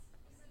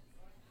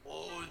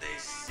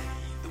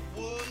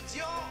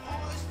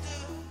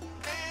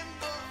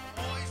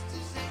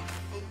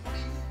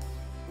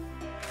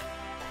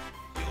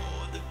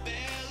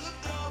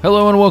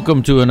Hello and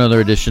welcome to another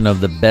edition of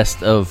the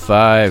Best of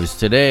Fives.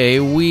 Today,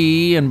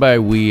 we, and by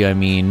we I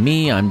mean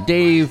me, I'm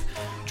Dave,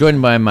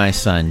 joined by my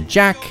son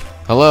Jack.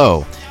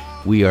 Hello.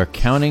 We are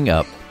counting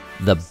up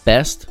the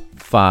best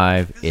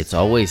 5 It's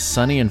Always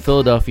Sunny in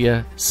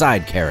Philadelphia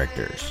side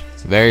characters.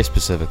 Very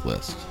specific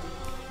list.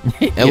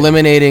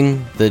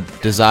 Eliminating the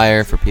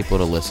desire for people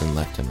to listen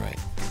left and right.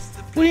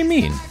 What do you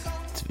mean?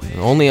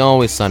 Only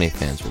Always Sunny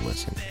fans will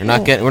listen.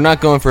 We're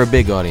not going for a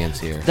big audience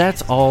here.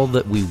 That's all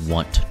that we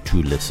want to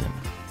listen.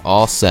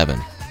 All 7.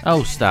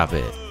 Oh, stop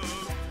it.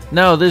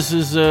 No, this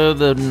is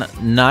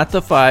not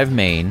the 5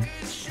 main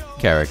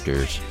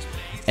characters.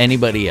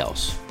 Anybody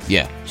else.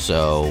 Yeah.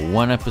 So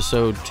 1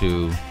 episode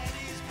to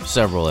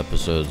several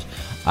episodes.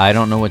 I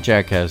don't know what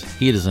Jack has.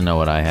 He doesn't know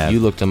what I have. You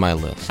looked at my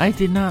list. I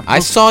did not. I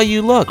saw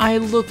you look.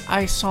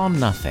 I saw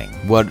nothing.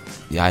 What?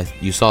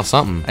 You saw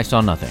something. I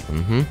saw nothing.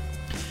 Mm-hmm.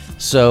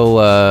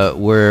 So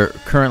we're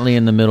currently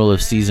in the middle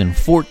of season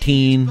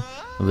 14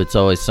 of It's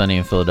Always Sunny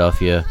in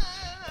Philadelphia.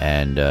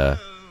 And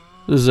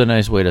this is a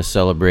nice way to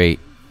celebrate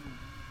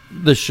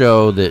the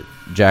show that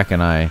Jack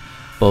and I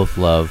both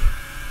love.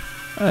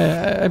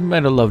 I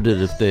might have loved it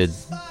if they had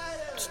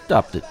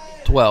stopped at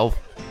 12.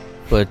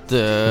 But,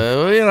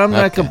 I'm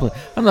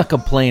not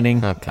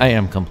complaining. Okay. I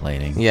am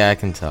complaining. Yeah, I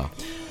can tell.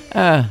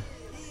 I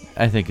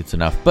think it's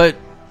enough. But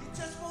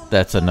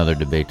that's another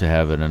debate to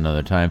have at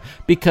another time.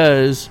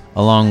 Because,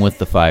 along with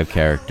the 5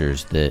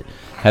 characters that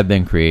have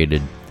been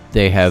created,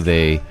 they have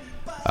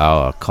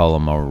I'll call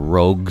them a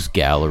rogues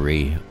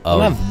gallery of...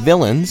 They're not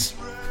villains.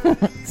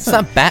 It's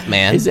not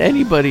Batman. Is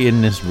anybody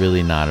in this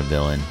really not a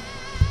villain?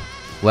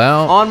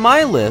 Well... On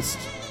my list,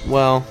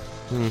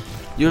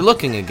 you're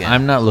looking again.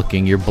 I'm not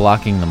looking. You're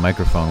blocking the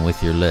microphone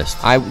with your list.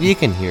 You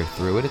can hear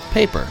through it. It's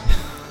paper.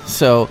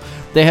 So,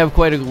 they have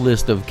quite a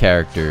list of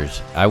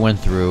characters. I went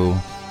through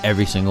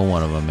every single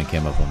one of them and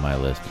came up with my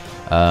list.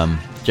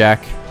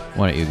 Jack,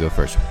 why don't you go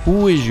first?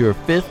 Who is your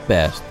 5th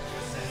best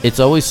It's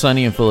Always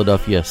Sunny in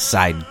Philadelphia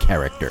side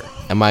character?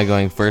 Am I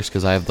going first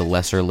because I have the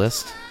lesser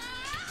list?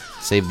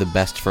 Save the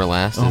best for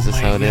last? Is this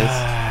how it is?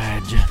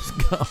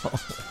 Just go.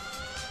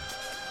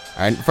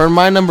 All right, for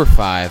my number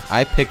 5,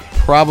 I picked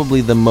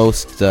probably the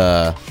most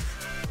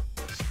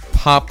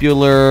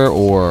popular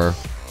or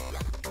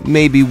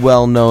maybe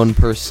well-known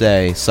per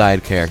se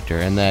side character,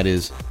 and that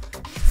is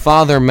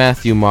Father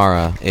Matthew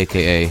Mara,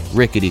 a.k.a.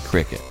 Rickety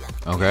Cricket.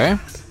 Okay.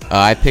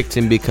 I picked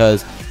him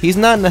because he's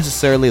not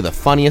necessarily the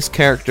funniest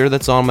character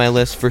that's on my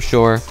list for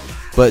sure,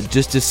 but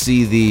just to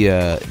see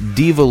the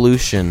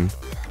devolution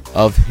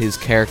of his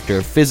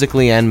character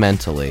physically and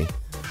mentally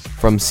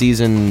from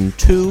season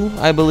 2,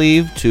 I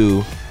believe,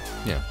 to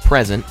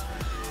present,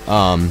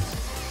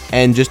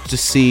 and just to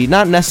see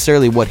not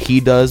necessarily what he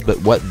does,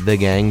 but what the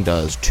gang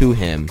does to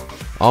him,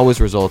 always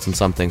results in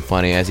something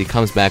funny as he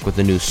comes back with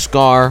a new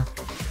scar,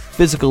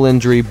 physical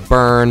injury,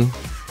 burn,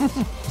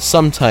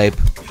 some type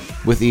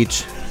with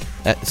each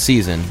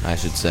season, I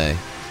should say,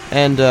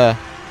 and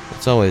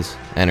it's always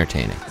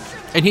entertaining.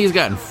 And he's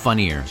gotten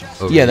funnier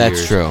over the that's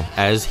years true.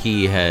 as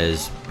he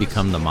has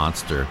become the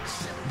monster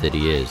that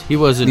he is. He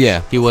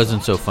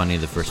wasn't so funny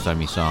the first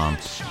time you saw him,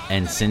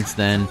 and since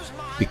then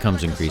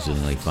becomes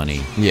increasingly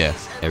funny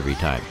every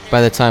time.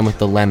 By the time with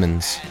the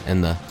lemons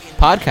and the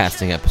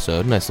podcasting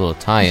episode, nice little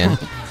tie-in.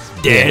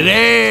 Dead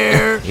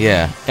air!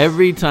 Yeah.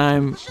 Every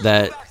time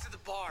that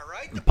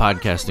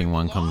podcasting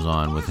one comes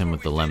on with him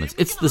with the lemons,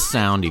 it's the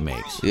sound he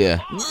makes. Yeah.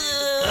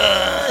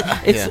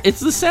 It's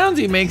the sounds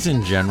he makes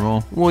in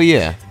general. Well,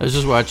 yeah. I was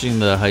just watching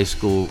the high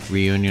school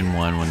reunion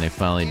one when they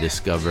finally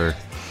discover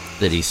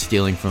that he's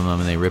stealing from them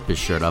and they rip his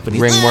shirt off and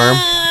he's ringworm.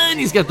 And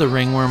he's got the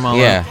ringworm all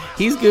Yeah. up.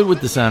 He's good with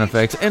the sound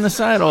effects, and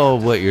aside all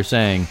of what you're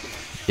saying,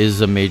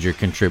 is a major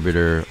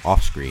contributor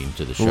off screen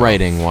to the show.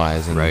 Writing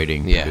wise and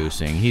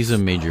producing. He's a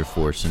major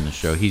force in the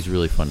show. He's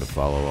really fun to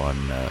follow on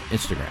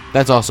Instagram.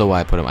 That's also why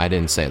I put him. I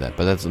didn't say that,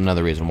 but that's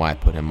another reason why I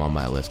put him on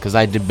my list, because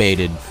I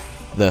debated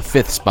the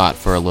 5th spot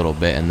for a little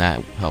bit, and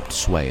that helped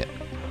sway it.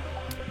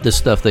 The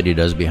stuff that he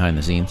does behind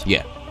the scenes.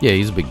 Yeah,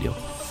 he's a big deal,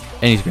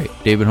 and he's great.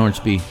 David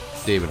Hornsby.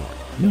 David Hornsby.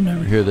 You'll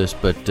never hear this,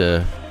 but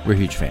we're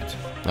huge fans.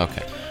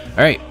 Okay.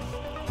 All right,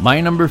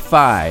 my number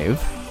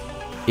 5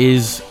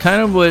 is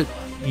kind of what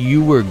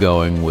you were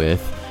going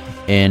with,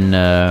 and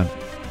there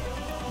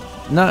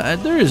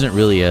isn't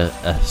really a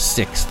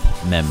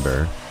 6th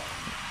member.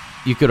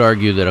 You could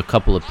argue that a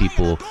couple of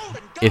people,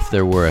 if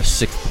there were a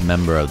 6th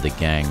member of the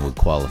gang, would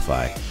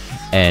qualify,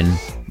 and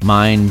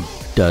mine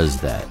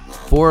does that.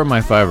 4 of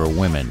my 5 are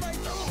women,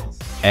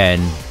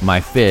 and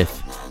my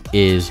 5th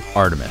is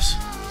Artemis.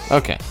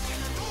 Okay.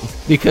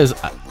 Because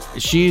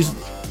she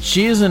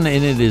isn't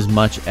in it as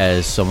much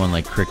as someone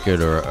like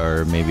Cricket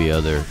or maybe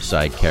other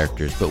side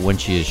characters, but when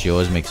she is, she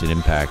always makes an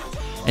impact.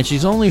 And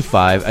she's only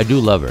 5. I do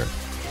love her.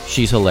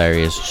 She's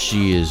hilarious.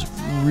 She is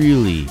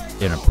really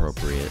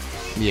inappropriate.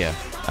 Yeah.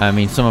 I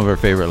mean, some of her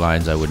favorite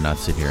lines I would not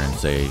sit here and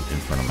say in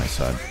front of my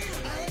son.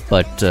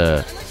 But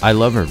I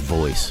love her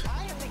voice.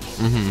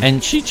 Mm-hmm.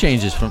 And she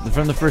changes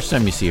from the first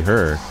time you see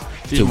her.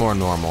 She's more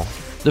normal.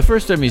 The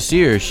first time you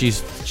see her,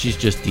 she's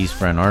just Dee's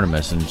friend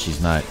Artemis, and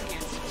she's not.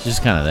 She's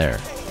just kind of there.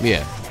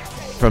 Yeah.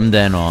 From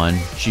then on,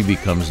 she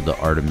becomes the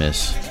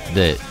Artemis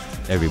that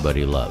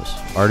everybody loves.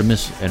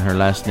 Artemis, and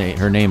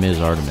her name is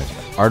Artemis.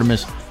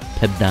 Artemis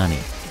Pebdani.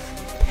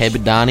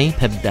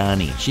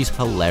 Pebdani. She's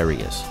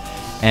hilarious.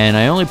 And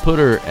I only put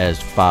her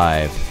as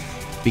 5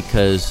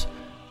 because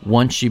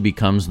once she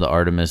becomes the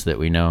Artemis that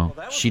we know,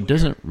 she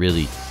doesn't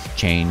really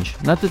change.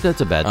 Not that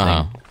that's a bad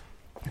thing,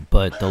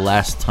 but the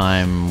last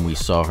time we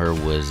saw her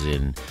was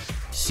in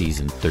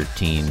season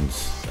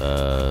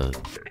 13's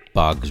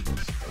Boggs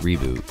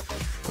reboot.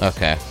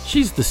 Okay.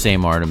 She's the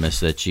same Artemis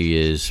that she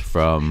is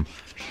from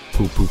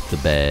Poop the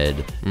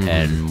Bed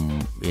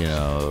and,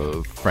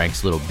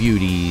 Frank's Little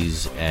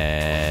Beauties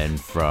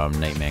and from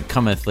Nightman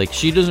Cometh. Like,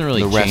 she doesn't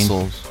really change. The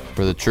wrestles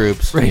for the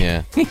troops. Right.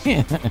 Yeah.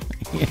 Yeah.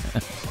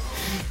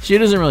 She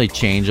doesn't really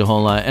change a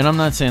whole lot. And I'm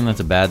not saying that's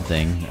a bad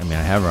thing. I mean,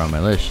 I have her on my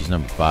list. She's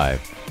number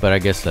 5. But I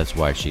guess that's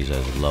why she's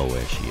as low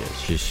as she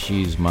is.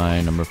 She's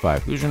my number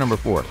 5. Who's your number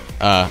 4?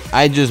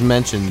 I just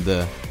mentioned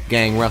the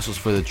gang wrestles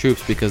for the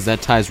troops because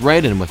that ties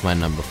right in with my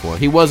number 4.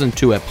 He was in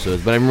 2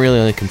 episodes, but I'm really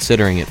only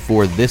considering it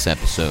for this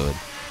episode.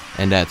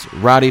 And that's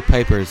Roddy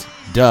Piper's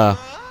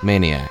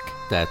Maniac.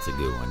 That's a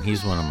good one.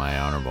 He's one of my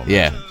honorable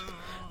mentions. Yeah.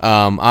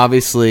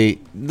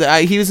 Obviously,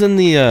 he was in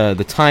the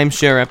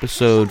timeshare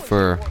episode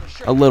for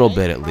a little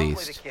bit at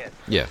least.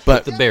 Yeah,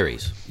 but the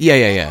berries.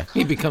 Yeah.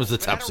 He becomes the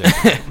top 6.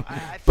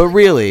 But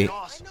really,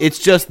 it's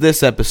just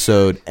this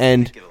episode,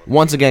 and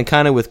once again,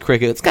 kind of with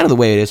Cricket, it's kind of the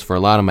way it is for a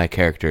lot of my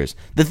characters.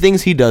 The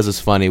things he does is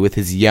funny with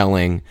his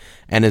yelling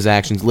and his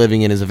actions,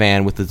 living in his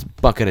van with his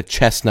bucket of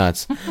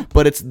chestnuts.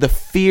 But it's the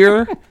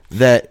fear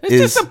that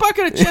it's just a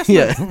bucket of chestnuts.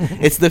 Yeah,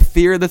 it's the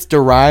fear that's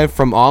derived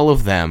from all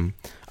of them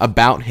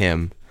about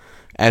him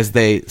as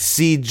they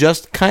see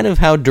just kind of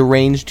how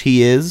deranged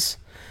he is,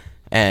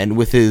 and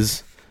with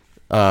his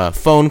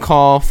phone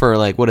call for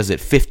like, what is it,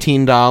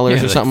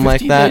 $15 or something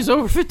like that? Days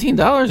over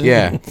 $15.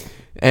 Yeah.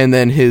 And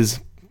then his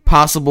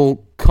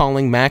possible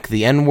calling Mac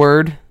the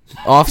N-word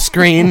off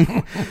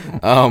screen.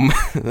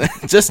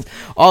 Just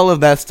all of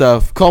that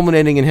stuff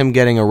culminating in him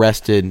getting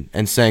arrested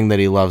and saying that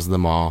he loves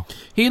them all.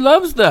 He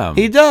loves them.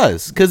 He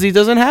does, because he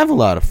doesn't have a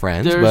lot of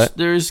friends.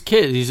 There's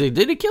kids. He's like,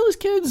 did he kill his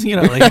kids?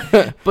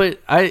 But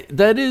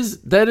that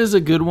is a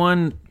good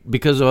one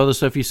because of all the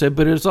stuff you said,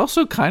 but it's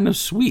also kind of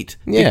sweet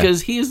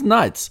because he is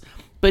nuts.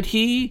 But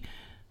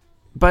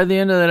by the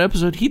end of that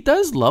episode, he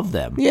does love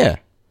them. Yeah.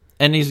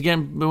 And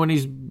when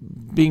he's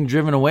being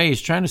driven away,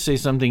 he's trying to say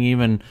something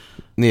even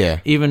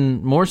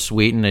more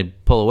sweet, and they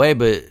pull away.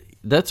 But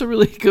that's a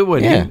really good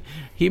one. Yeah.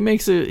 He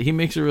makes a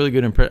really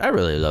good impression. I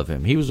really love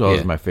him. He was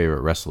always my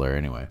favorite wrestler,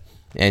 anyway.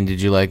 And did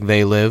you like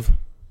They Live,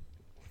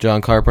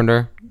 John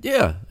Carpenter?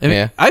 Yeah,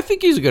 I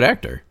think he's a good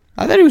actor.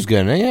 I thought he was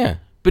good. Yeah,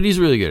 but he's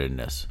really good in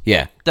this.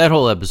 Yeah, that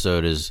whole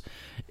episode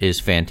is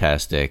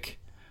fantastic.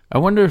 I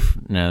wonder if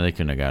they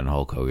couldn't have gotten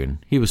Hulk Hogan.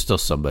 He was still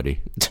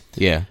somebody.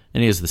 Yeah. And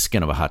he has the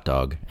skin of a hot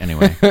dog.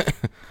 Anyway.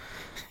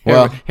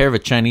 Well, hair of a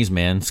Chinese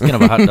man, skin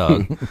of a hot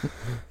dog.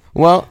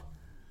 Well,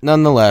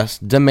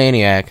 nonetheless,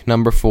 Maniac,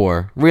 number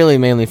 4, really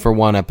mainly for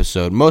one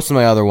episode. Most of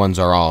my other ones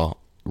are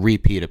all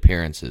repeat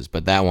appearances,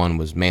 but that one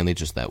was mainly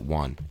just that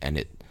one, and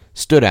it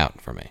stood out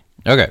for me.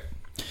 Okay.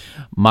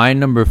 My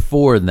number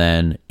 4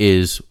 then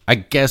is, I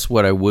guess,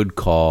 what I would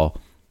call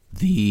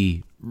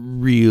the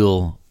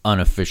real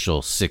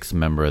unofficial 6th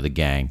member of the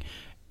gang,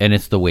 and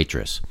it's the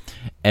waitress,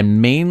 and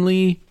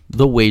mainly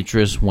the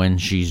waitress when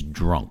she's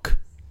drunk.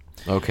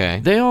 Okay.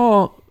 They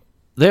all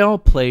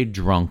play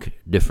drunk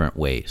different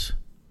ways.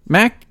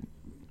 Mac,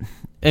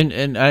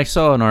 and I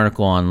saw an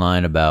article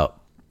online about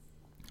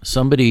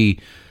somebody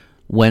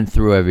went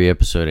through every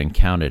episode and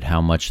counted how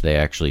much they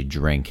actually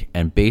drink,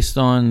 and based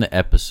on the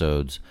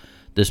episodes,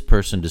 this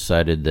person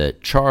decided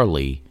that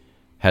Charlie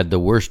had the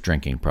worst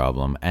drinking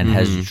problem and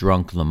has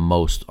drunk the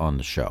most on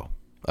the show.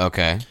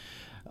 Okay.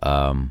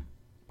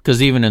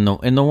 Because even in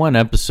the one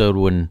episode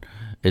when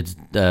it's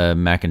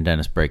Mac and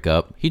Dennis break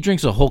up, he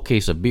drinks a whole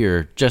case of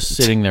beer just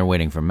sitting there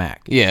waiting for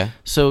Mac. Yeah.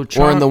 So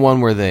or in the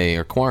one where they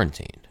are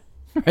quarantined.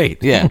 Right.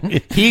 Yeah.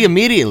 He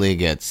immediately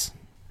gets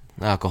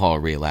alcohol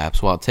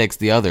relapse while it takes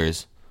the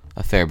others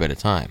a fair bit of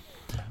time.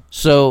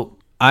 So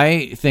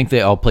I think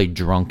they all play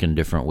drunk in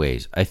different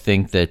ways. I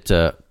think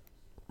that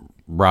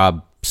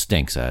Rob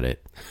stinks at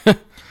it.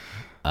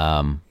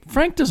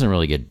 Frank doesn't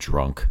really get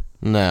drunk.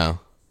 No.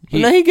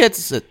 He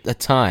gets at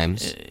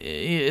times.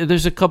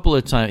 There's a couple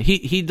of times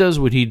he does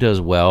what he does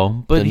well,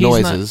 but the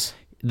noises,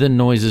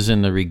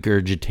 and the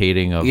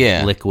regurgitating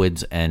of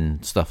liquids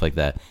and stuff like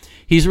that.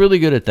 He's really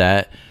good at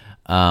that.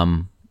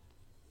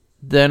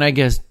 Then I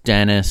guess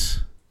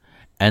Dennis,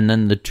 and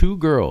then the 2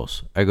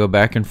 girls. I go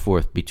back and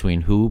forth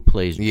between who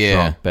plays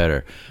drunk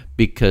better,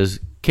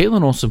 because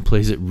Caitlin Olsen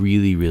plays it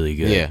really, really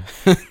good.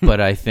 Yeah, but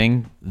I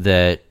think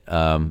that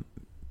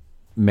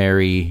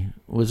Mary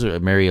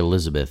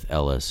Elizabeth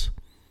Ellis,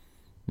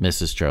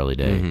 Mrs. Charlie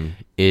Day,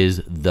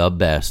 is the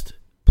best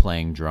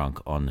playing drunk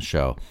on the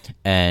show.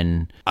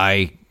 And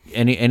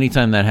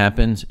anytime that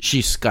happens,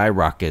 she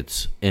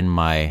skyrockets in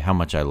how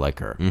much I like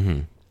her.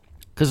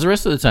 Because the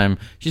rest of the time,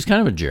 she's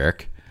kind of a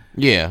jerk.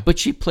 Yeah. But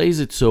she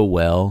plays it so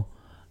well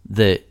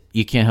that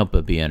you can't help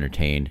but be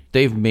entertained.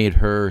 They've made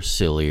her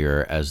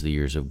sillier as the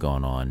years have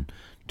gone on,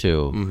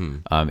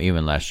 too.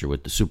 Even last year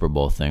with the Super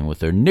Bowl thing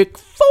with her Nick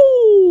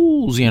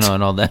Foles,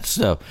 and all that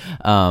stuff.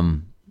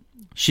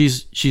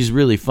 She's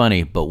really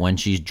funny, but when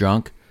she's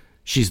drunk,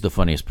 she's the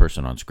funniest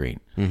person on screen.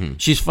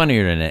 She's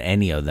funnier than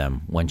any of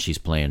them when she's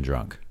playing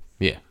drunk.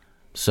 Yeah.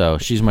 So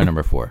she's my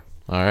number 4.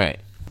 All right.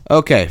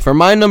 Okay, for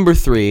my number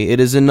 3, it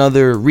is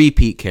another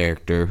repeat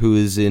character who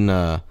is in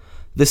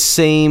the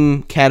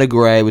same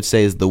category, I would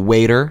say, as the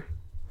waiter,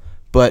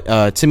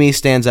 but to me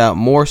stands out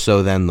more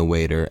so than the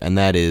waiter, and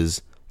that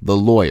is the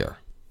lawyer.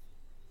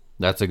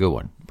 That's a good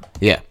one.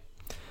 Yeah.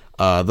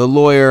 The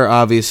lawyer,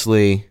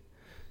 obviously,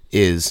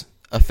 is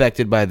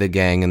affected by the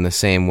gang in the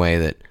same way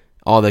that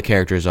all the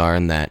characters are,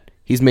 in that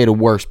he's made a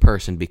worse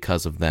person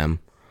because of them.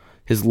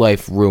 His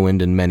life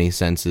ruined in many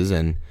senses,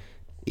 and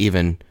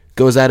even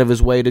goes out of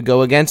his way to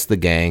go against the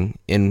gang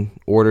in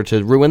order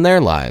to ruin their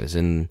lives.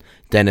 And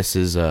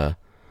Dennis's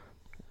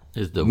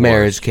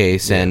marriage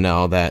case and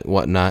all that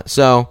whatnot.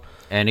 So,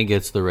 and he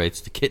gets the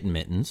rights to kitten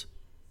mittens.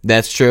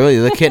 That's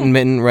true. The kitten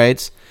mitten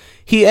rights.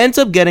 He ends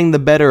up getting the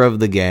better of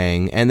the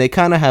gang, and they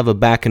kind of have a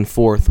back and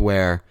forth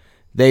where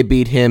they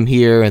beat him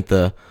here at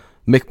the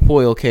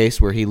McPoyle case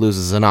where he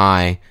loses an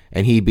eye,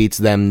 and he beats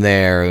them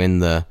there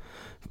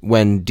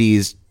when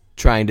Dee's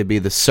trying to be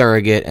the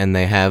surrogate, and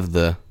they have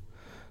the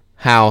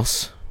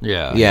house.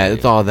 Yeah,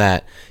 it's all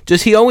that.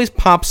 Just he always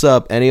pops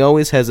up, and he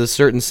always has a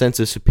certain sense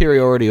of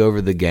superiority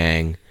over the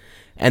gang,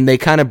 and they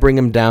kind of bring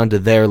him down to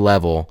their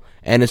level,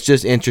 and it's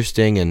just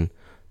interesting and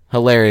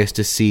hilarious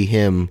to see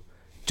him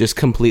just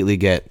completely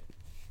get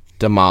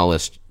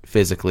demolished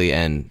physically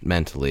and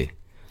mentally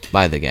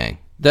by the gang.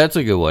 That's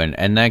a good one.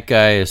 And that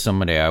guy is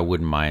somebody I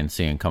wouldn't mind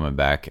seeing coming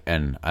back.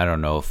 And I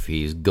don't know if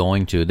he's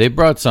going to. They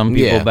brought some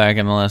people back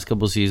in the last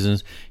couple of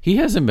seasons. He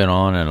hasn't been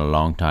on in a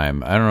long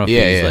time. I don't know if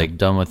he's like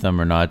done with them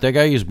or not. That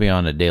guy used to be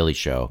on a Daily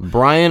Show.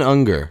 Brian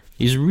Unger.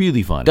 He's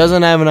really funny.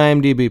 Doesn't have an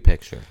IMDb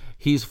picture.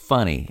 He's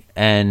funny,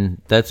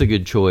 and that's a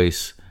good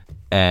choice.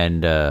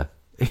 And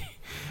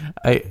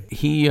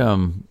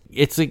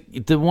it's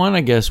the one,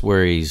 I guess,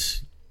 where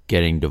he's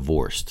getting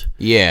divorced.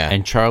 Yeah.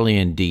 And Charlie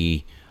and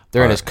Dee,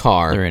 they're in his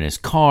car. They're in his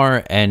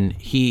car, and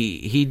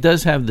he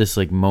does have this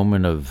like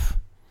moment of,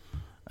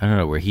 I don't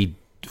know, where he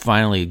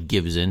finally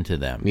gives in to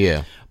them.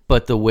 Yeah.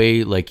 But the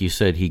way, like you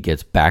said, he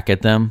gets back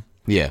at them.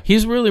 Yeah.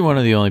 He's really one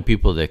of the only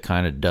people that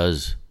kind of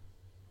does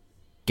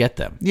get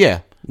them.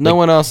 Yeah. No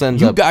one else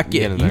ends up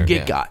getting there. You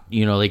get got.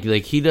 You know, like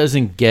he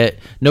doesn't get,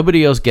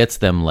 nobody else gets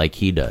them like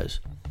he does.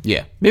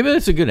 Yeah. Maybe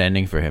that's a good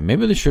ending for him.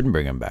 Maybe they shouldn't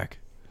bring him back.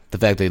 The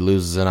fact that he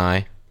loses an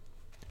eye.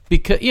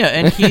 Because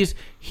and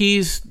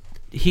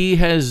he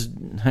has,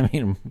 I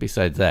mean,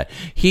 besides that,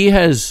 he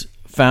has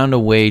found a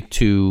way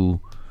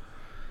to,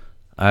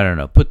 I don't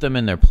know, put them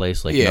in their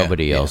place like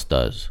nobody else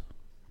does.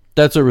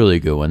 That's a really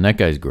good one. That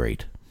guy's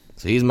great.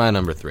 So he's my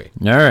number 3.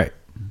 All right.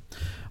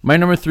 My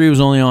number 3 was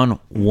only on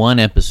one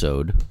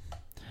episode,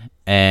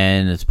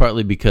 and it's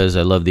partly because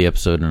I love the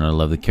episode and I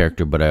love the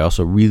character, but I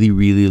also really,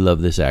 really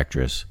love this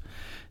actress.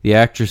 The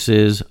actress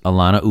is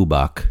Alana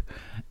Ubach,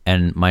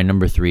 and my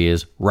number 3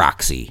 is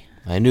Roxy.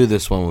 I knew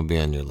this one would be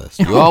on your list.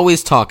 You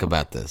always talk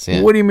about this.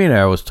 Yeah. What do you mean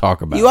I always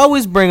talk about it? You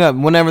always bring up,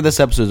 whenever this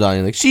episode's on,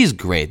 you're like, she's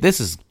great. This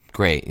is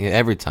great.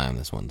 Every time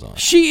this one's on.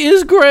 She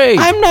is great.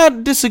 I'm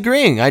not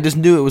disagreeing. I just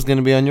knew it was going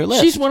to be on your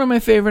list. She's one of my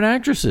favorite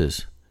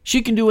actresses.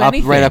 She can do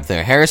anything. Right up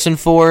there. Harrison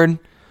Ford.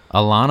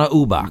 Alana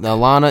Ubach.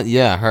 Alana,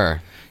 yeah,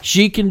 her.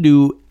 She can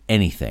do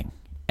anything.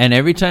 And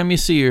every time you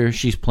see her,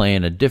 she's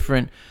playing a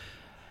different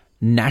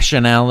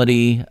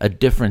nationality, a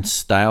different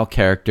style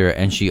character,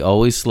 and she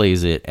always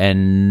slays it.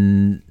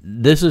 And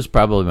this is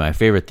probably my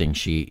favorite thing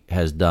she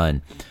has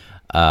done.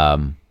 I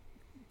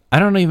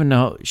don't even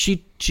know. She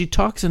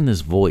talks in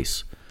this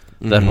voice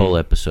that whole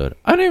episode.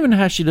 I don't even know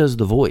how she does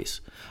the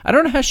voice. I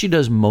don't know how she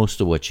does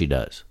most of what she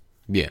does.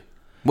 Yeah.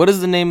 What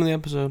is the name of the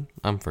episode?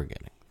 I'm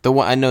forgetting. The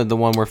one I know, the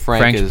one where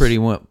Frank's Pretty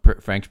Woman.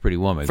 Frank's Pretty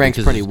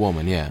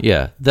Woman. Yeah.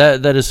 Yeah.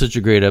 That is such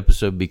a great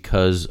episode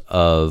because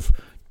of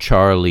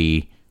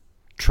Charlie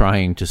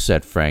trying to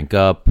set Frank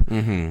up.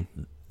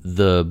 Mm-hmm.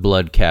 The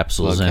blood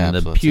capsules and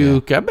the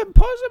puke. Yeah. I've been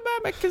poisoned by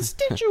my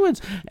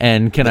constituents.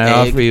 And can I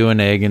offer you an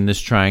egg in this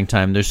trying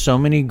time? There's so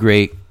many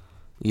great,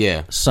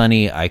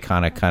 sunny,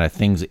 iconic kind of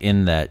things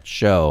in that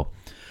show.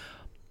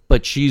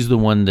 But she's the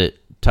one that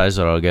ties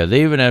it all together.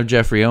 They even have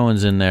Jeffrey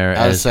Owens in there.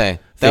 I was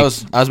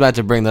about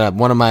to bring that up.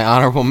 One of my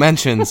honorable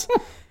mentions: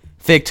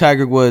 fake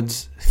Tiger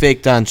Woods,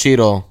 fake Don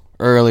Cheadle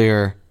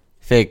earlier,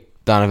 fake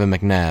Donovan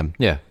McNabb.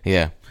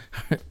 Yeah.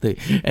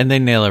 They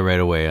nail it right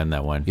away on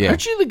that one. Yeah.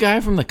 Aren't you the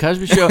guy from the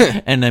Cosby Show?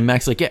 And then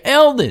Mac's like, yeah,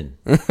 Eldon.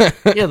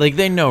 Yeah, like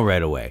they know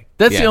right away.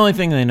 That's the only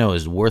thing they know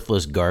is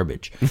worthless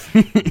garbage.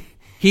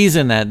 He's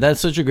in that.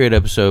 That's such a great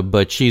episode,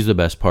 but she's the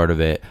best part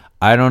of it.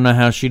 I don't know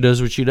how she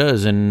does what she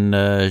does,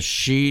 and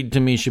she, to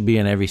me, should be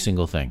in every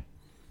single thing.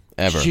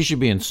 Ever. She should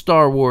be in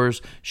Star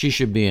Wars. She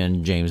should be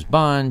in James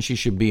Bond. She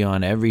should be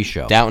on every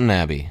show. Downton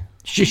Abbey.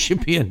 She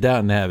should be in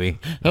Downton Abbey.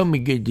 Help me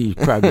get these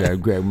crocodiles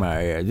grab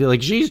my ass.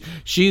 Like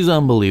she's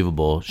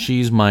unbelievable.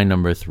 She's my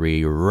number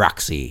 3,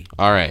 Roxy.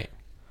 All right.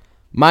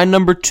 My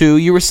number 2,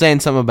 you were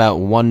saying something about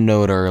one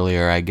note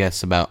earlier, I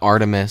guess, about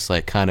Artemis,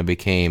 like, kind of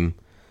became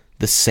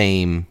the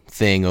same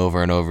thing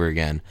over and over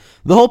again.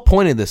 The whole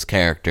point of this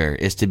character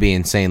is to be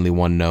insanely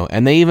one note,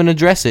 and they even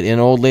address it in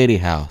Old Lady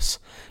House.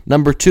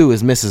 Number 2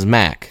 is Mrs.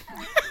 Mack,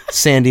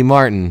 Sandy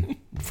Martin,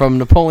 from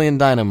Napoleon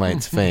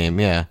Dynamite's fame,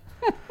 yeah.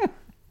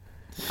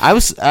 I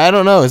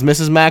don't know, is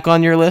Mrs. Mack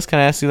on your list? Can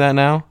I ask you that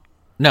now?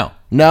 No.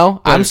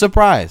 No? I'm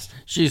surprised.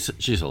 She's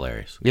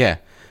hilarious. Yeah.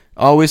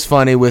 Always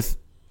funny with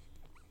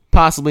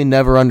possibly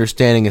never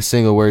understanding a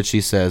single word she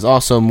says.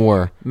 Also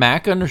more.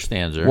 Mac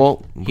understands her.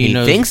 Well, he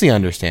thinks he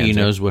understands He her.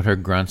 knows what her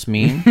grunts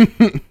mean.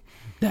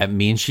 That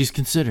means she's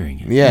considering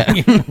it. Yeah.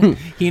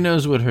 He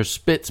knows what her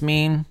spits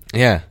mean.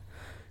 Yeah.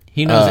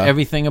 He knows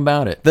everything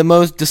about it. The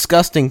most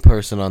disgusting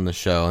person on the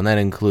show, and that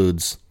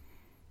includes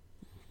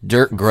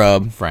Dirt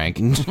Grub, Frank.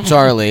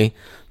 Charlie,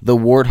 the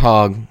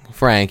warthog,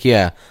 Frank,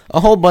 yeah. A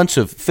whole bunch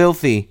of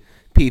filthy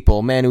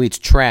people, man who eats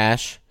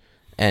trash,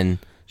 and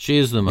She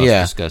is the most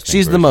disgusting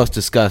she's the person. most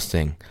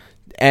disgusting.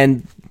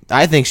 And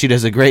I think she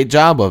does a great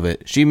job of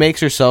it. She makes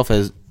herself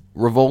as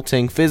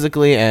revolting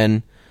physically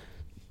and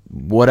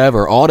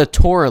whatever,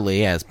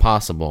 auditorily as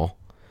possible,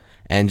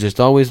 and just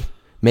always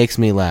makes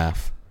me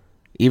laugh.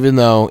 Even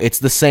though it's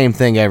the same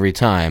thing every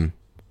time.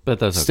 But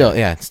that's okay. Still,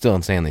 yeah, it's still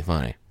insanely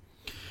funny.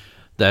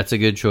 That's a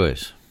good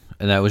choice.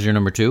 And that was your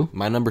number 2?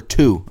 My number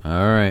 2. All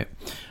right.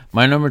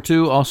 My number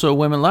 2, also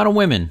women. A lot of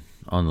women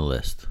on the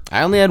list.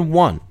 I only had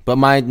 1, but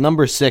my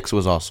number 6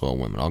 was also a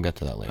woman. I'll get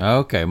to that later.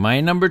 Okay.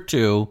 My number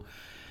 2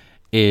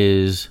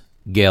 is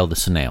Gail the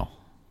Snail.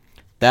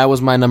 That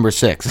was my number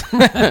 6.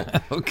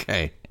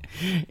 Okay.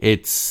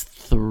 It's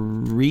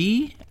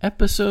 3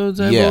 episodes,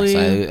 I believe.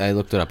 Yes, I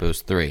looked it up. It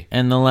was 3.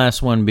 And the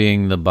last one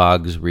being the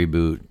Boggs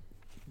reboot.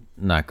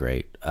 Not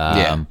great.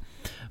 Yeah.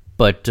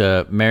 But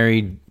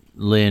Mary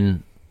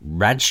Lynn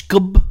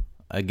Rajskub,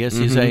 I guess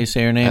is how you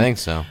say her name. I think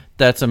so.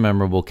 That's a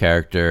memorable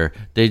character.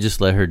 They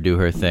just let her do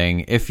her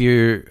thing. If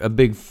you're a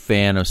big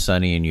fan of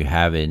Sunny and you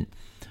haven't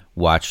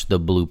watched the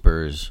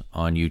bloopers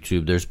on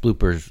YouTube, there's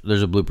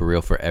a blooper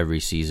reel for every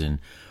season.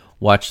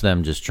 Watch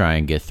them just try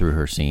and get through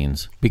her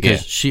scenes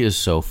because she is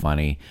so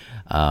funny.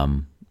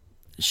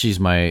 She's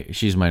my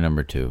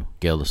number 2,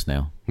 Gail the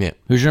Snail. Yeah.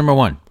 Who's your number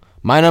 1?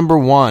 My number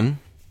 1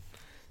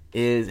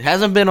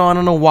 hasn't been on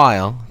in a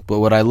while, but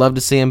would I love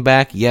to see him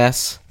back?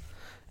 Yes.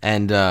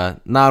 And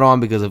not on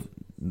because of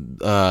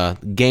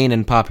gain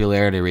in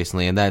popularity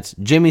recently, and that's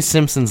Jimmy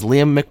Simpson's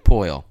Liam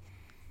McPoyle.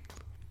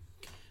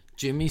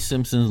 Jimmy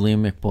Simpson's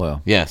Liam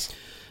McPoyle. Yes.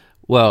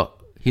 Well,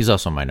 he's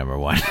also my number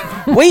 1.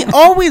 We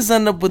always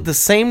end up with the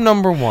same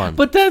number 1.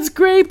 But that's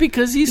great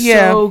because he's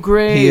so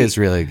great. He is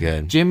really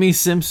good. Jimmy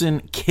Simpson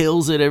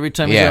kills it every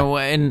time he's on.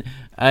 And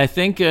I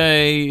think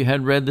I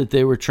had read that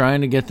they were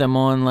trying to get them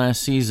on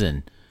last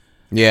season.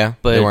 Yeah,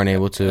 But they weren't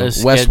able to.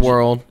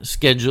 Westworld.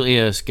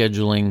 Westworld.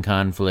 Scheduling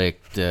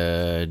conflict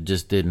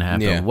just didn't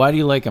happen. Yeah. Why do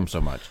you like him so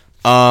much?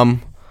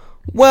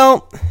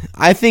 Well,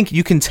 I think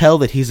you can tell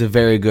that he's a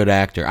very good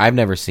actor. I've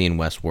never seen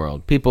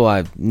Westworld. People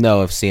I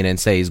know have seen it and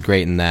say he's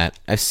great in that.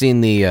 I've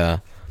seen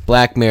the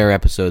Black Mirror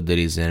episode that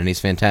he's in, and he's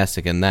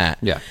fantastic in that.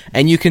 Yeah.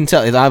 And you can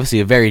tell, it's obviously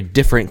a very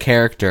different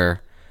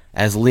character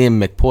as Liam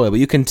McPoyle, but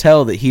you can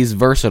tell that he's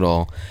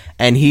versatile,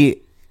 and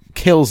he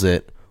kills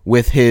it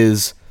with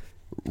his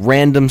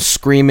random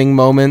screaming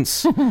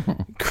moments,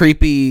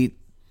 creepy,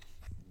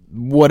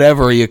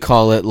 whatever you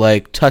call it,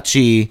 like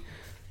touchy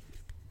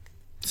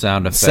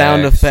Sound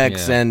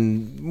effects, yeah.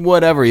 and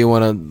whatever you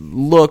want to.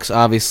 Looks,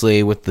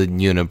 obviously, with the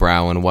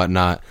unibrow and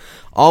whatnot.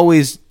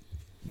 Always,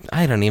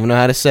 I don't even know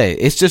how to say it.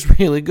 It's just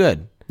really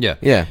good. Yeah.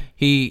 Yeah.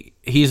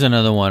 He's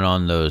another one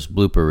on those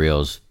blooper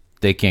reels.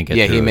 They can't get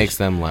through he it. makes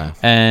them laugh.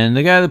 And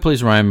the guy that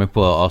plays Ryan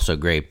McPoyle, also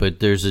great, but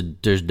there's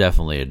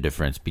definitely a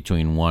difference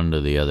between one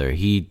to the other.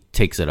 He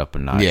takes it up a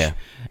notch. Yeah.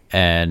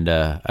 And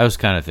I was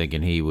kind of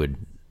thinking he would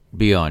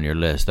be on your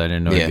list. I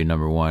didn't know he'd be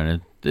number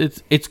 1.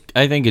 It's.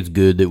 I think it's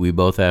good that we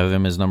both have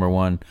him as number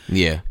 1.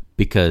 Yeah.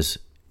 Because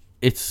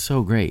it's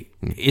so great.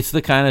 It's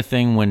the kind of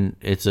thing when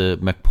it's a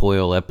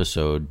McPoyle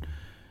episode,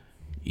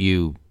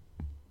 you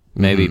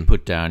maybe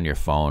put down your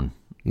phone.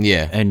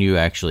 Yeah. And you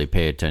actually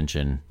pay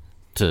attention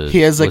to.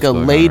 He has like what's a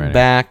going on laid right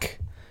back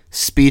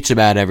speech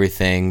about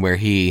everything where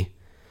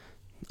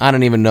I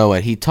don't even know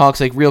it. He talks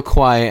like real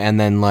quiet and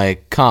then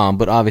like calm,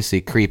 but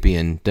obviously creepy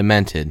and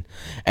demented.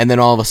 And then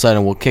all of a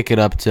sudden we'll kick it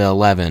up to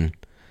 11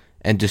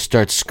 and just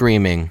start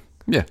screaming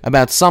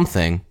about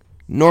something.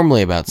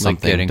 Normally about Like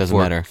something. getting Doesn't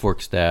matter. fork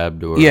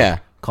stabbed or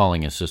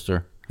calling his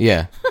sister.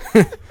 Yeah.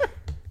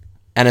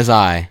 And his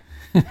eye.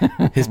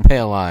 His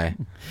pale eye.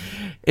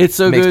 It's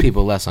so Makes good.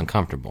 people less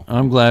uncomfortable.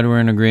 I'm glad we're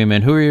in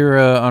agreement. Who are your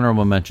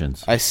honorable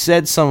mentions? I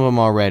said some of them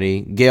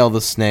already. Gail the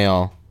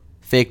Snail,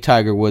 Fake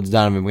Tiger Woods,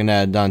 Donovan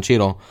McNabb, Don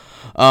Cheadle.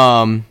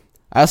 I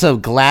also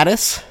have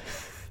Gladys.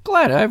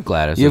 I have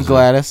Gladys. You have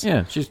Gladys?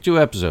 Yeah, she's 2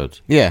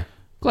 episodes. Yeah.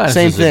 Gladys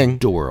Same is thing.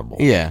 adorable.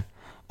 Yeah.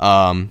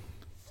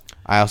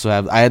 I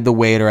I had the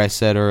waiter I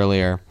said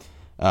earlier.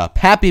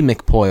 Pappy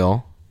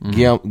McPoyle.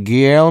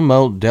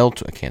 Guillermo del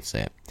Toro. I can't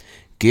say it.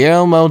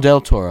 Guillermo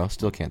del Toro.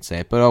 Still can't say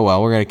it, but oh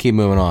well. We're going to keep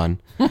moving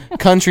on.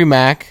 Country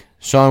Mac.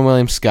 Sean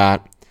William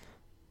Scott.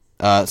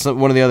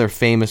 One of the other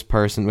famous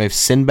person. We have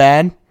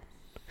Sinbad.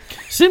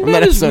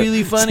 Sinbad is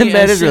really funny.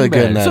 Sinbad is really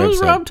good in that So episode.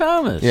 is Rob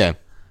Thomas. Yeah.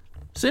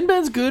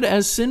 Sinbad's good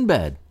as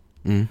Sinbad.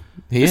 He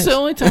It's is. the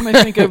only time I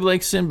think I've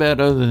liked Sinbad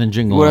other than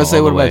Jingle What All I say?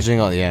 the What Way. about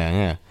Jingle?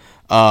 Yeah.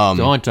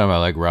 The only time I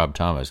like Rob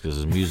Thomas because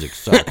his music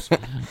sucks.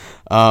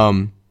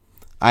 I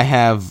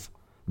have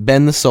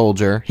Ben the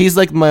Soldier. He's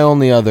like my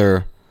only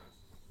other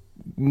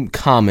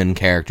common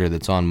character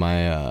that's on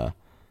my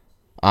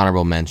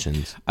honorable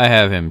mentions. I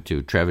have him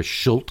too, Travis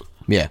Schultz.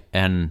 Yeah.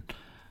 And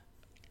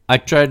I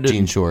tried to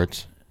Jean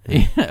Shorts.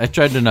 I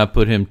tried to not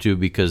put him too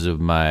because of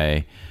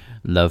my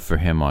love for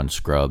him on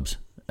Scrubs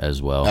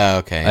as well. Oh,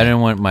 okay. I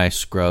didn't want my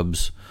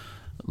Scrubs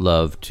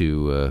love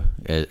to,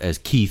 as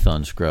Keith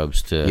on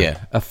Scrubs, to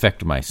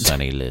affect my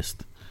Sunny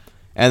list.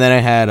 And then I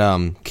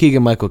had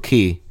Keegan-Michael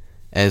Key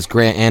as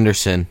Grant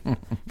Anderson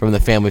from The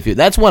Family Feud.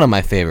 That's one of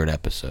my favorite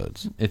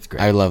episodes. It's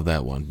great. I love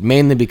that one.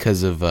 Mainly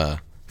because of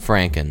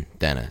Frank and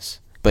Dennis.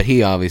 But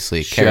he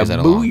obviously carries that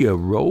along. Shabuya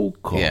roll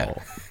call. Yeah.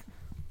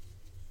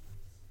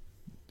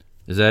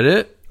 Is that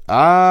it?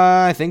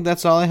 I think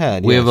that's all I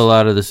had. We yes. have a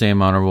lot of the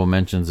same honorable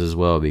mentions as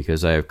well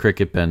because I have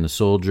Cricket Ben the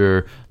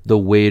Soldier, the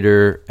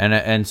waiter,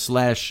 and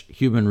slash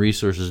human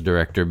resources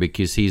director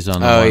because he's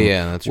on the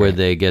one that's where right.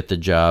 they get the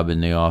job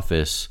in the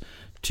office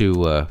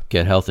to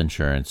get health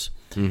insurance.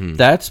 Mm-hmm.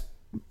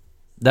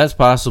 That's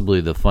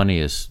possibly the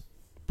funniest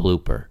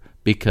blooper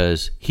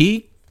because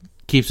he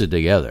keeps it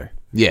together.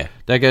 Yeah.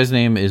 That guy's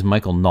name is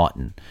Michael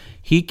Naughton.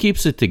 He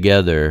keeps it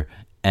together,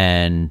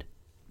 and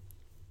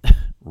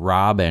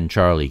Rob and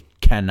Charlie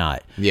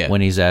cannot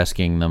when he's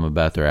asking them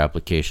about their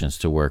applications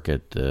to work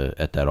at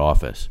that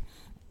office.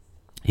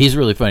 He's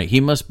really funny.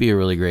 He must be a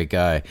really great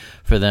guy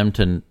for them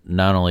to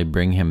not only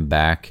bring him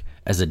back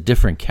as a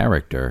different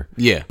character,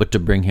 but to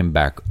bring him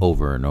back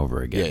over and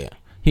over again. Yeah.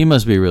 He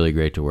must be really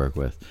great to work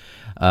with.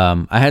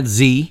 I had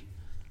Z.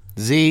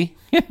 Z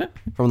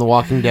from The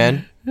Walking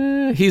Dead.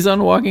 He's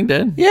on Walking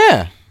Dead.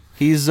 Yeah.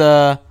 He's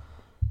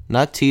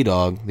not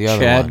T-Dog, the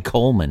other Chad one.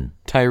 Coleman.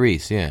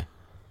 Tyrese, yeah.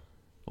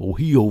 Oh,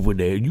 he over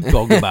there. You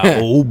talking about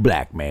old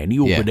black man. He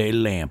over there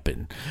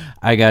lamping.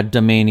 I got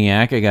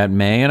Domaniac, I got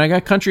May, and I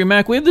got Country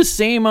Mac. We have the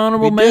same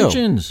honorable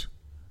mentions.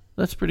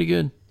 That's pretty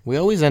good. We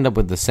always end up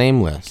with the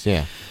same list,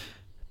 yeah.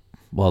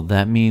 Well,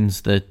 that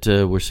means that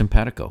we're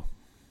simpatico.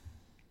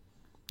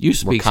 You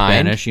speak kind?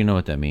 Spanish. You know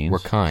what that means. We're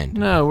kind.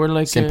 No, we're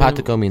like...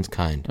 Simpatico means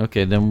kind.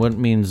 Okay, then what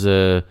means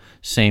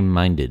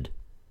same-minded?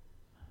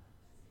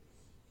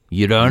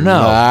 You don't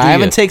know. I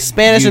haven't taken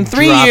Spanish in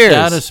 3 years. You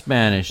dropped out of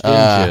Spanish,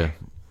 didn't you?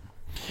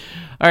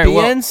 All right,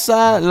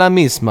 Piensa la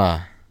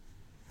misma.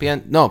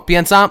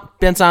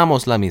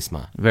 Pensamos la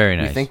misma. Very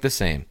nice. We think the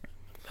same.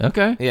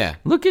 Okay. Yeah.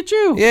 Look at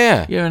you.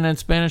 Yeah. You haven't had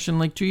Spanish in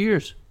like 2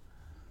 years.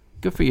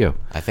 Good for you.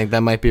 I think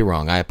that might be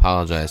wrong. I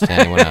apologize to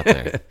anyone out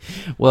there.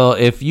 Well,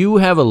 if you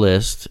have a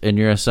list and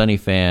you're a Sunny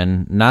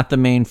fan, not the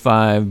main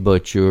five,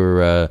 but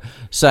your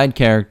side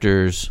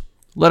characters,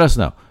 let us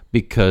know.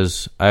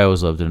 Because I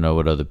always love to know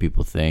what other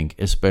people think,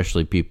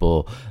 especially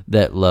people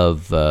that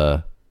love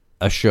a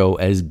show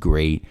as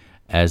great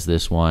as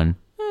this one.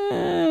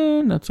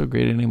 Not so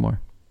great anymore.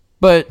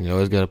 But You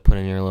always got to put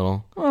in your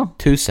little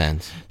 2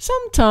 cents.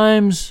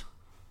 sometimes,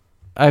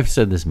 I've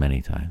said this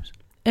many times,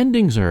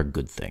 endings are a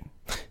good thing.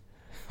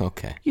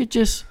 Okay. You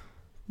just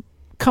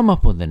come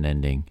up with an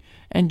ending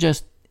and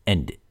just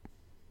end it.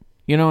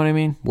 You know what I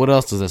mean? What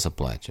else does this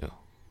apply to?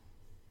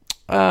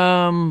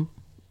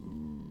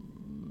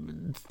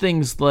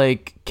 Things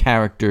like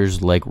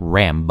characters like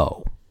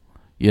Rambo.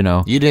 You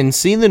know? You didn't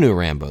see the new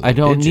Rambo, though, I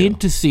don't did you?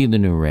 need to see the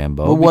new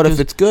Rambo. But what if because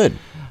it's good?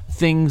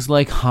 things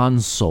like Han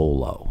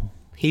Solo?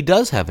 He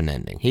does have an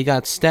ending. He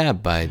got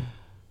stabbed by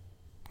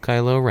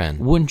Kylo Ren.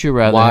 Wouldn't you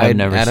rather have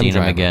never seen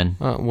him again?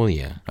 Well,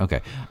 yeah.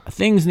 Okay.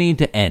 Things need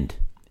to end.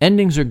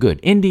 Endings are good.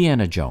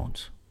 Indiana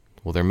Jones.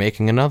 Well, they're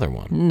making another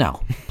one.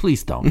 No,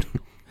 please don't.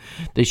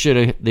 They should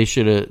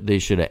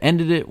have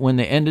ended it when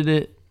they ended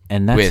it,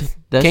 and that's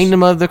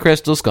Kingdom of the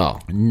Crystal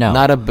Skull. No.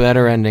 Not a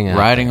better ending.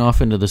 Riding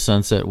off into the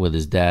sunset with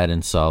his dad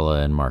and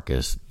Sala and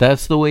Marcus.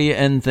 That's the way you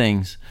end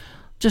things.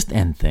 Just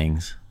end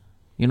things.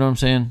 You know what I'm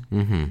saying?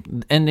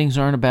 Mm-hmm. Endings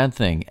aren't a bad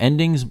thing.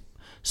 Endings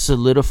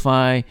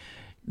solidify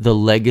the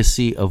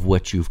legacy of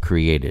what you've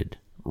created.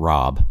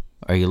 Rob,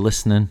 are you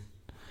listening?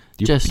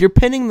 You're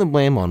pinning the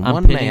blame on I'm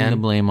one pinning man. the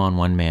blame on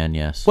one man,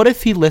 yes. What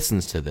if he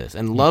listens to this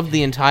and loved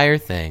the entire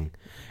thing,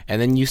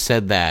 and then you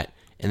said that,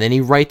 and then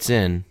he writes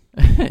in,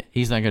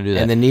 He's not going to do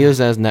that. and the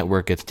NeoZaz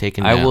network gets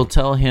taken down? I will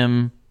tell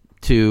him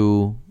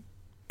to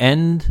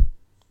end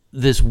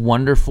this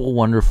wonderful,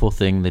 wonderful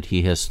thing that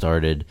he has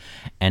started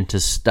and to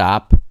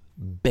stop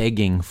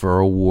begging for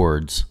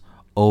awards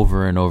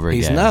over and over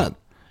again. He's not.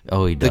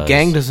 Oh, he does. The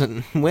gang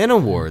doesn't win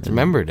awards.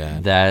 Remember,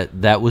 Dad.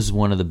 That was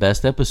one of the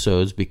best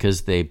episodes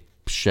because they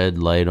shed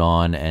light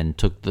on and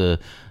took the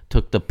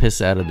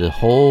piss out of the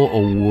whole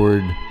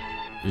award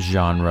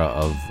genre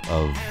of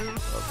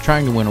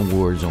trying to win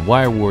awards and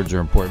why awards are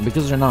important,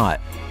 because they're not.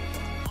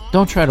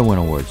 Don't try to win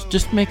awards.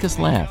 Just make us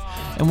laugh.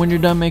 And when you're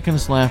done making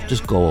us laugh,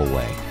 just go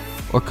away.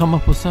 Or come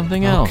up with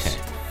something else.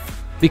 Okay.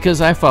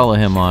 Because I follow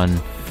him on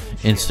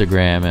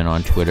Instagram and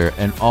on Twitter,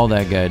 and all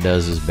that guy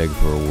does is beg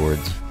for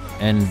awards.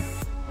 And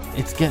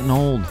it's getting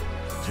old.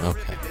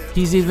 Okay.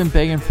 He's even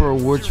begging for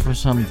awards for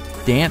some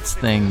dance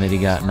thing that he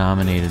got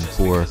nominated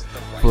for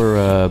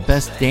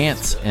Best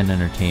Dance and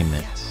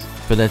Entertainment.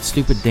 For that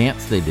stupid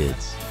dance they did.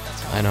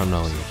 I don't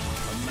know you.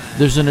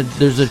 There's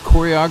a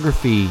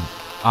choreography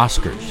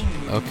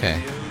Oscars.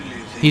 Okay.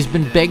 He's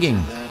been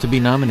begging to be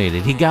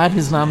nominated. He got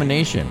his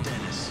nomination.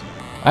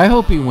 I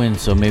hope he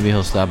wins, so maybe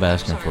he'll stop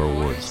asking for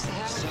awards.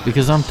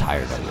 Because I'm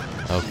tired of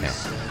it. Okay.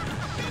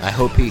 I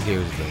hope he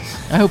hears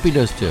this. I hope he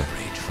does too.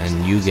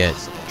 And you get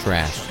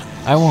trashed.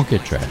 I won't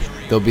get trashed.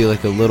 There'll be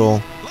like a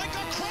little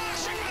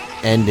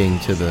ending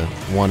to the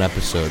one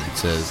episode that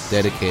says,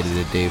 dedicated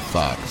to Dave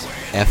Fox.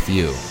 F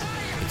you.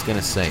 It's going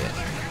to say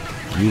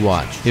it. You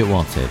watch. It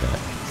won't say that.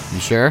 You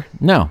sure?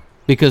 No,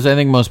 because I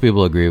think most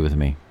people agree with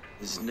me.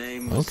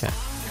 Okay.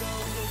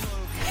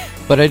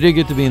 But I did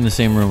get to be in the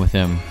same room with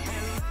him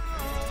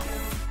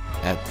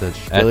At the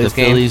at the Phillies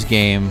game? Phillies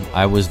game.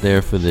 I was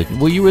there for the...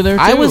 Well, you were there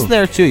too. I was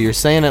there too. You're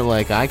saying it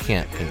like I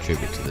can't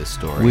contribute to this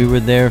story. We were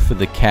there for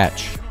the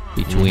catch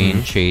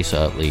between Chase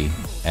Utley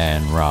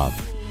and Rob.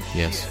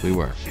 Yes, we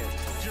were.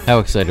 How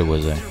excited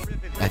was I?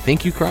 I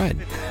think you cried.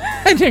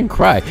 I didn't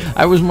cry.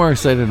 I was more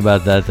excited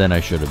about that than I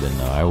should have been,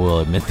 though. I will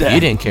admit that. You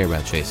didn't care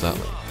about Chase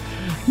Utley.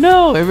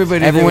 No,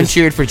 everybody... Everyone was,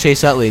 cheered for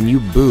Chase Utley and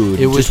you booed.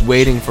 It was just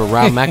waiting for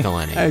Rob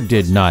McElhenney. I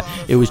did not.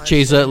 It was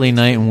Chase Utley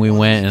night, and we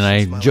went, and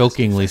I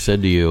jokingly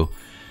said to you,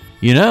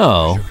 you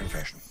know,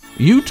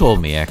 you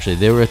told me, actually,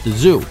 they were at the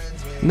zoo.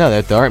 No, they're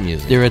at the art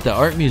museum. They were at the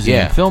art museum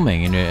Yeah.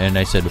 filming, and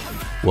I said,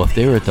 well, if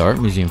they were at the art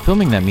museum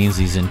filming, that means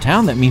he's in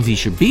town. That means he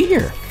should be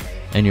here.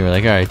 And you were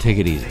like, all right, take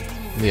it easy.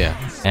 Yeah.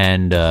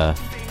 And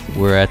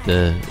we're at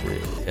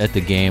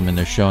the game, and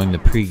they're showing the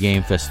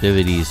pre-game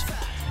festivities,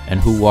 and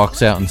who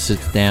walks out and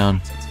sits down?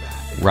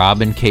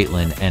 Rob and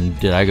Caitlin. And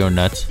did I go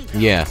nuts?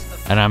 Yeah.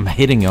 And I'm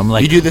hitting him. I'm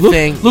like, You do the look,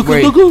 thing Look,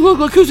 where-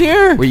 look who's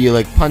here. Where you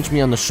like punch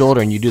me on the shoulder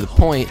and you do the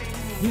point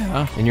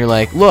Yeah. and you're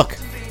like, look.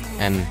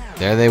 And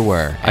there they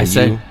were. I And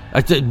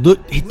said, look,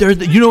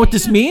 you know what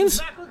this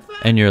means?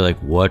 And you're like,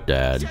 what,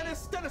 Dad?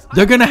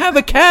 They're gonna have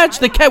a catch.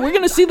 We're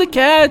gonna see the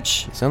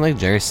catch. You sound like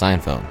Jerry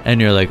Seinfeld.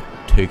 And you're like,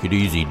 take it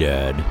easy,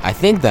 Dad. I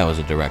think that was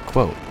a direct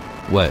quote.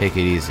 What? Take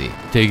it easy.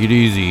 Take it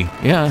easy.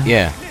 Yeah.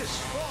 Yeah.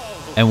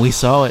 And we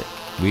saw it.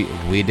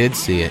 We did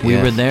see it. We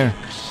yes. were there.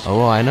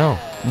 Oh, I know.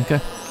 Okay.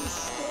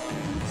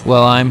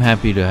 Well, I'm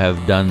happy to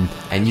have done.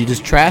 And you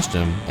just trashed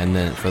him, and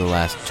then for the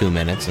last 2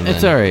 minutes, and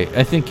It's then all right.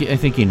 I think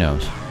he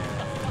knows.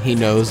 he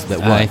knows that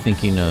what? I think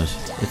he knows.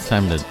 It's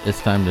time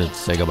to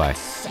say goodbye.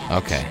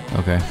 Okay.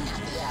 Okay.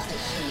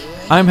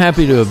 I'm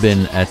happy to have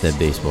been at that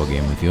baseball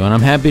game with you, and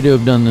I'm happy to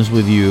have done this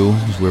with you,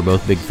 because we're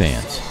both big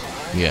fans.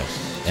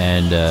 Yes.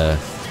 And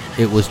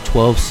it was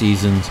 12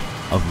 seasons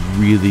of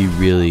really,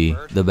 really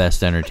the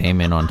best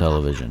entertainment on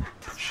television.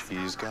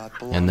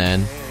 And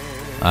then,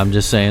 I'm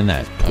just saying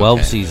that. 12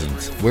 Okay.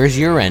 seasons. where's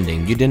your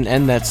ending? You didn't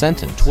end that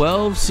sentence.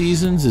 12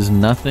 seasons is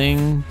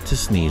nothing to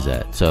sneeze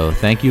at. So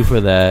thank you for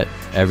that,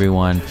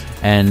 everyone.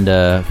 And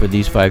for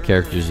these 5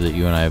 characters that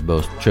you and I have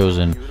both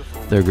chosen,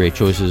 they're great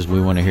choices. We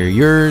want to hear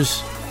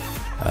yours.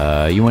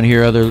 You want to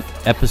hear other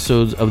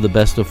episodes of the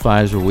Best of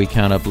Fives where we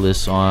count up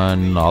lists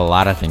on a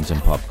lot of things in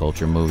pop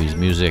culture, movies,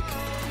 music,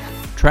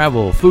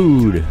 travel,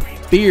 food,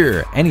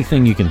 beer,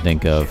 anything you can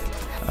think of.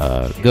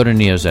 Go to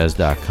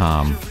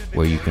neozaz.com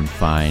where you can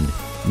find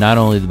not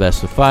only the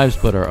Best of Fives,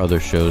 but our other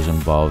shows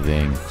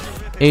involving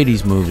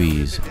 80s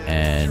movies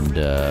and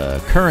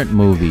current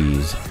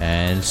movies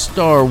and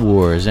Star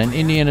Wars and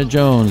Indiana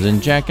Jones,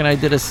 and Jack and I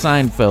did a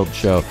Seinfeld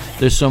show.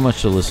 There's so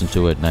much to listen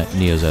to at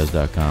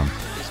neozaz.com.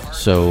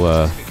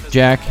 So,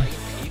 Jack,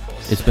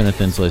 it's been a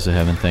thin slice of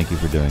heaven. Thank you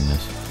for doing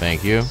this.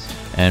 Thank you.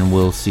 And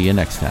we'll see you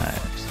next time.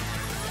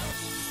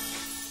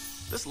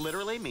 This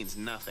literally means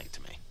nothing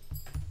to me.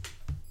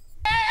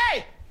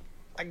 Hey!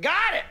 I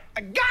got it!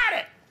 I got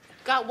it!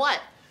 Got what?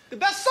 The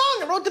best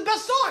song! I wrote the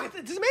best song!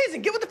 It's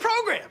amazing! Get with the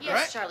program, Yes, all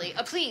right? Charlie.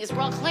 Please, we're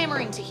all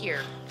clamoring to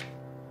hear.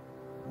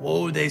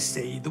 Whoa, they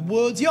say the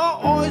world's your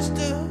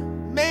oyster,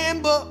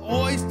 man, but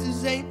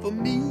oysters ain't for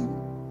me.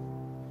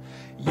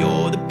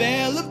 You're the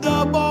belle of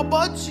the ball,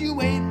 but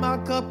you ain't my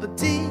cup of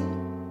tea.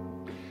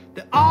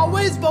 They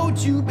always vote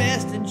you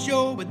best in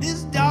show, but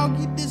this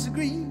doggy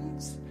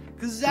disagrees.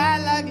 'Cause I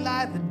like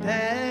life in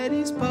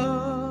Patty's Pub.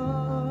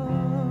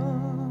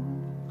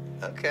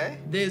 Okay.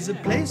 There's a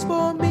place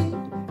for me,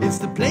 it's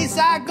the place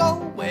I go,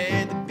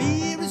 where the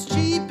beer is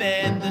cheap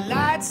and the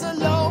lights are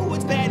low.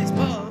 It's Patty's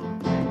Pub.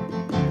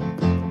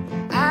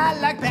 I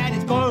like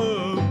Patty's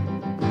Pub.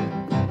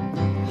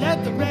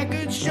 Let the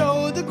record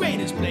show the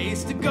greatest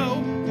place to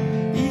go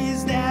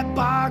is that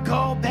bar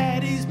called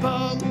Patty's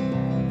Pub.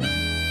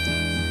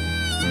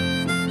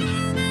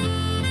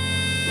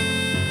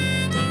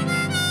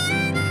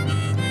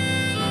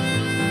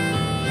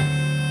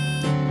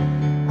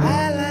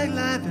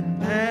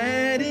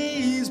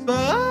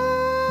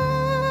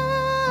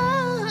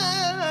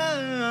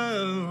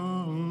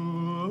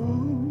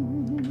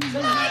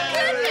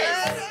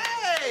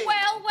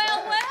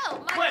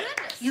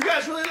 You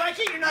guys really like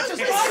it? You're not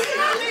just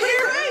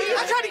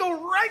I tried to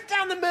go right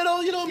down the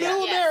middle, you know,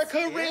 middle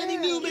America, Randy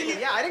Newman.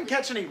 Yeah, I didn't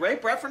catch any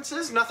rape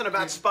references. Nothing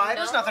about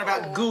spiders. Nothing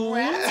about ghouls.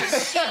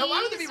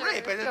 Why would there be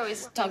rape? You're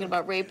always talking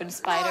about rape and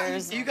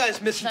spiders. You guys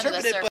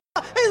misinterpreted it, None of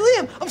but... Hey,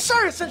 Liam, I'm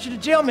sorry I sent you to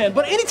jail, man,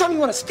 but anytime you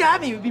want to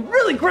stab me, it would be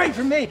really great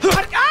for me.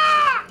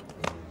 Ah!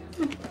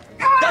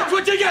 That's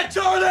what you get,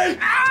 Charlie!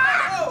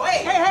 Oh,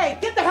 hey,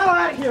 get the hell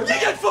out of here, man. You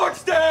get fork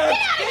stabbed!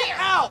 Get out of here!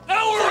 Out!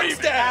 Don't worry,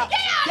 Get out! Get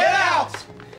out! Get out!